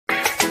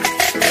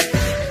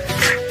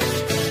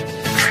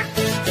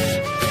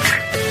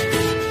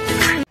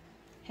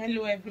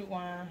Hello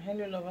everyone,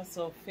 hello lovers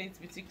of Faith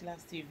Beauty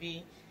Class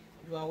TV.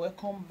 You are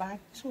welcome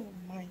back to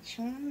my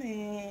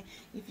channel.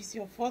 If it's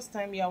your first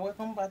time, you are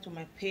welcome back to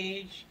my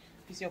page.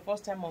 If it's your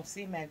first time of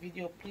seeing my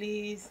video,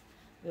 please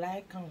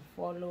like and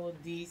follow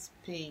this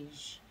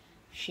page.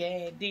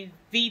 Share this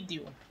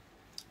video.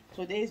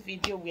 Today's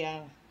video, we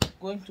are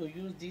going to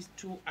use these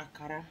two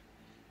Ankara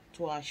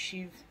to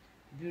achieve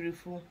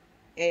beautiful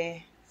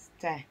hair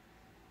style.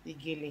 The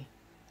gele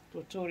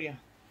tutorial.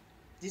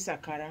 This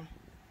Ankara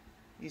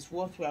is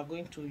what we are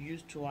going to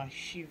use to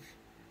achieve.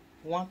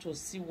 We want to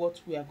see what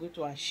we are going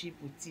to achieve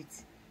with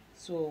it.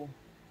 So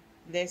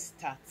let's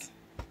start.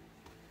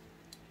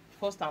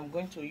 First, I'm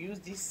going to use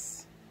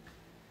this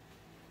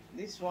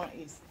one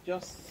is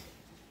just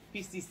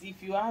pieces.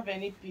 If you have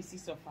any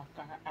pieces of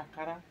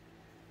Ankara,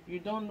 you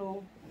don't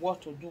know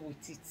what to do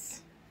with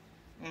it,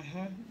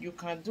 you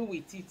can do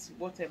with it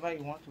whatever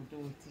you want to do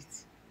with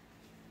it.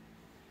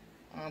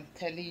 I'm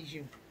telling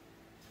you,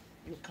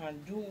 you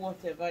can do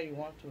whatever you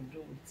want to do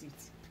with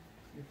it.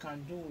 You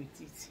can do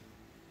with it.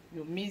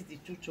 You mix the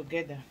two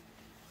together.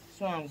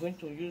 So I'm going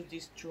to use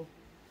these two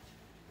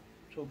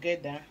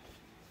together.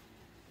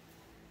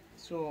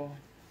 So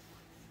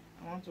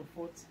I want to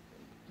put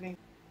plenty.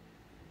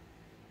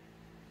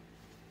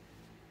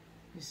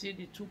 You see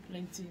the two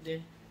plenty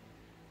there.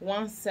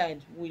 One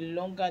side will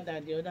longer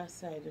than the other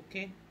side,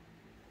 okay?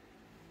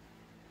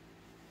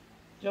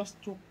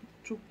 Just two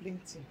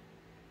plenty.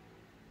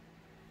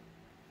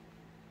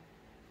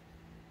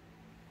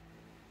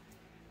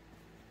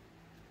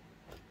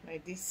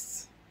 Like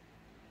this.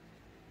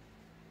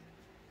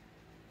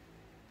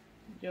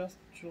 Just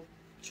two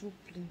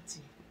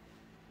plenty.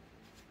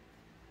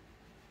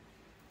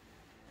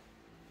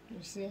 You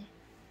see?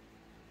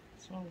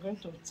 So I'm going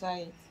to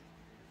tie it.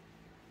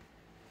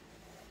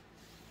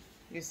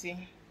 You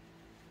see?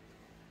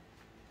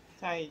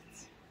 Tie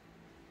it.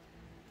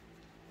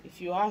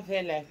 If you have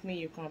hair like me,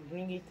 you can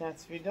bring it out.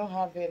 If you don't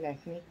have hair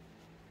like me,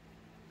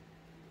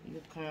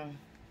 you can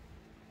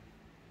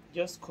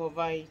just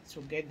cover it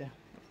together,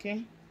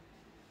 okay?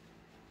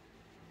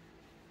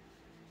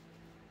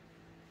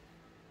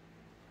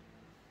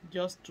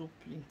 Just two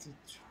plenty,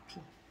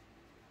 two.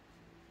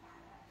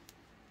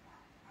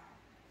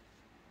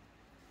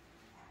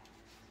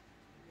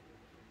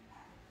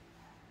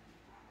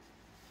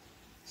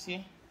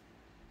 See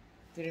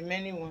the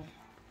remaining one.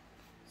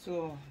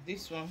 So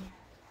this one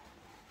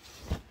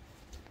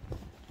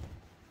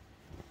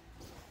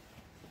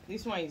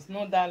is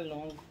not that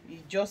long.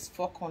 It's just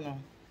 4 corners.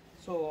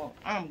 So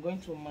I'm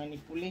going to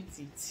manipulate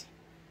it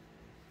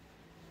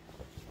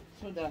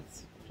so that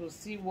to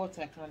see what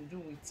I can do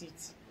with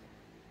it.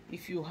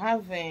 If you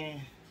have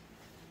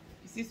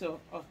pieces of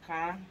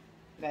Ankara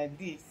like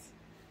this,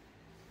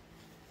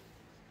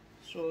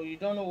 so you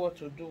don't know what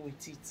to do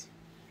with it,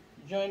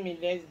 join me,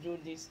 let's do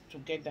this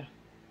together.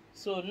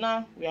 So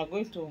now we are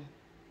going to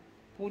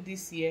put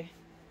this here.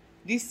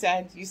 This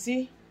side, you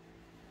see,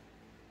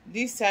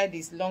 this side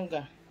is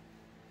longer.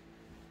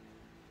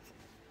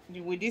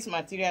 With this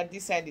material,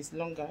 this side is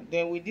longer.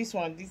 Then with this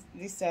one,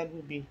 this side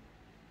will be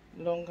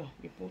longer.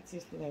 You put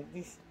it like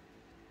this.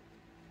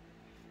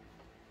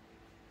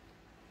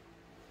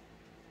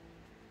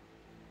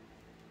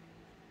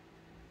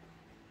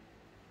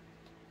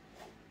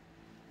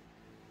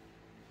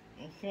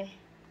 Okay.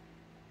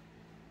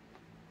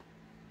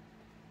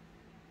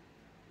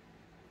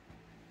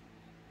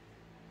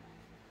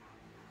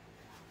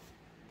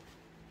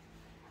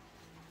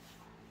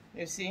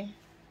 You see,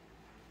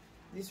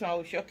 this one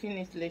will shorten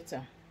it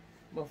later,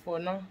 but for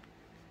now,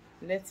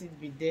 let it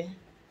be there.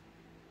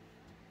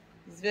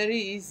 It's very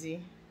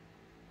easy.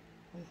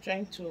 I'm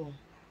trying to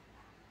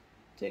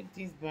take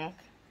this back,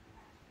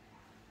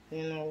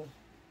 then I'll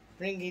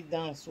bring it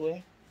down as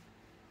well,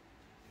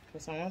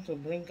 because I want to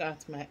bring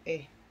out my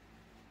hair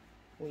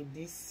with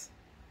this,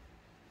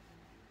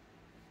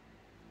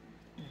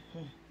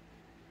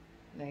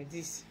 like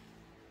this.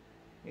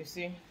 You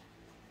see.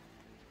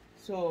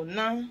 So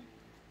now,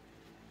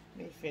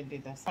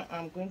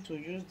 I'm going to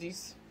use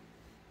this.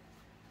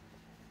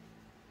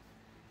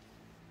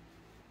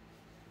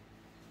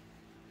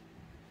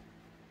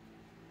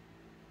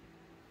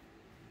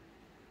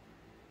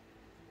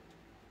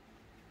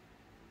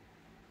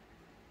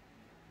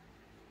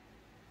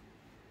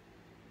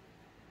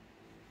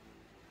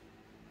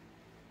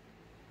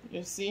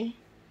 You see,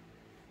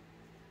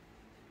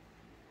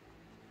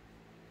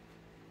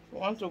 if you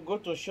want to go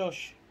to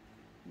church,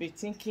 be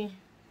thinking,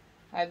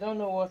 I don't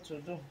know what to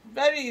do.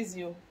 Very easy.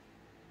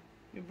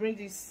 You bring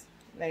this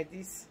like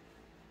this.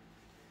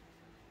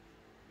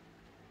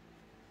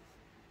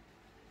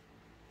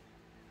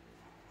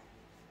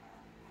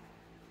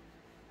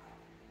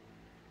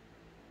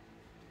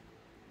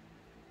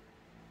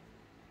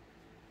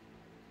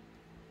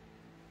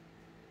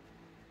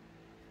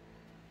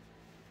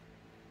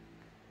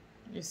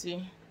 You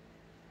see?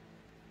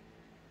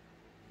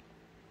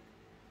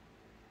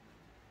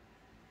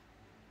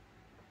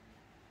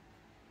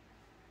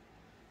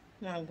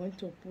 Now I'm going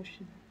to push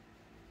it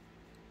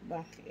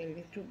back a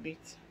little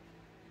bit.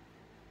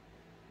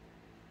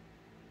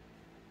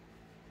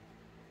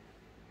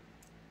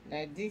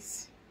 like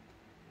this.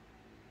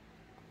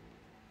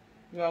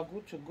 You are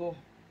good to go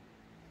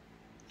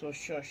to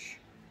church.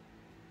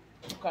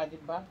 Look at the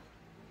back.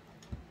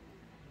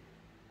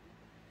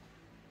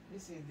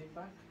 This is the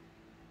back.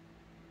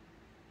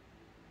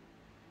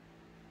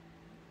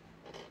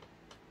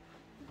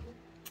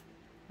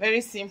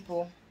 Very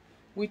simple.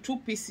 With 2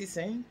 pieces,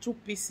 2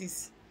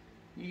 pieces.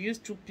 You use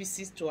 2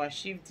 pieces to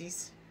achieve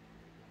this.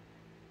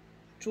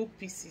 2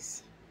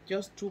 pieces.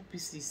 Just 2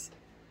 pieces.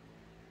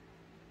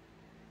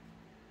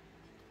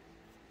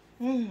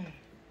 2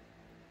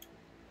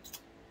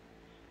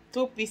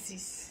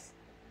 pieces.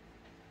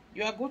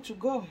 You are good to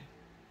go.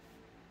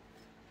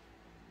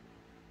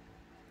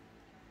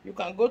 You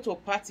can go to a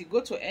party,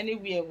 go to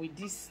anywhere with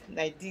this,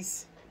 like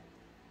this.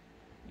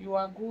 You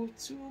are good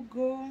to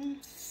go.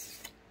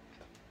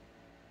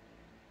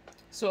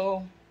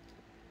 So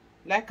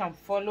like and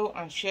follow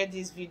and share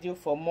this video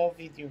for more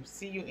videos.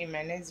 See you in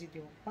my next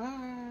video.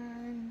 Bye.